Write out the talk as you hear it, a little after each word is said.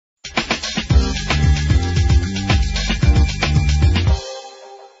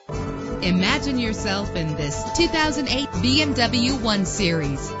Imagine yourself in this 2008 BMW 1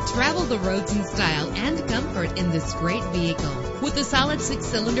 Series. Travel the roads in style and comfort in this great vehicle. With a solid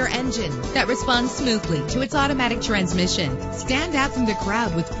 6-cylinder engine that responds smoothly to its automatic transmission. Stand out from the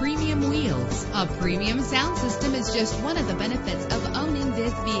crowd with premium wheels. A premium sound system is just one of the benefits of owning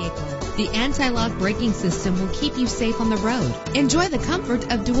this vehicle. The anti-lock braking system will keep you safe on the road. Enjoy the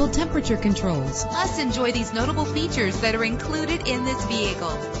comfort of dual temperature controls. Plus, enjoy these notable features that are included in this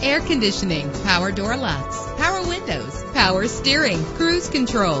vehicle: air conditioning, power door locks, power windows, power steering, cruise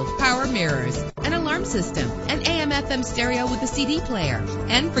control, power mirrors, an alarm system, an AM/FM stereo with a CD player.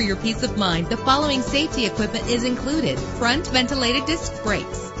 And for your peace of mind, the following safety equipment is included: front ventilated disc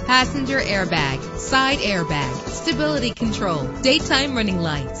brakes, passenger airbag, side airbag, stability control, daytime running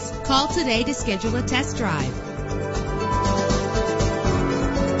lights. Call today to schedule a test drive.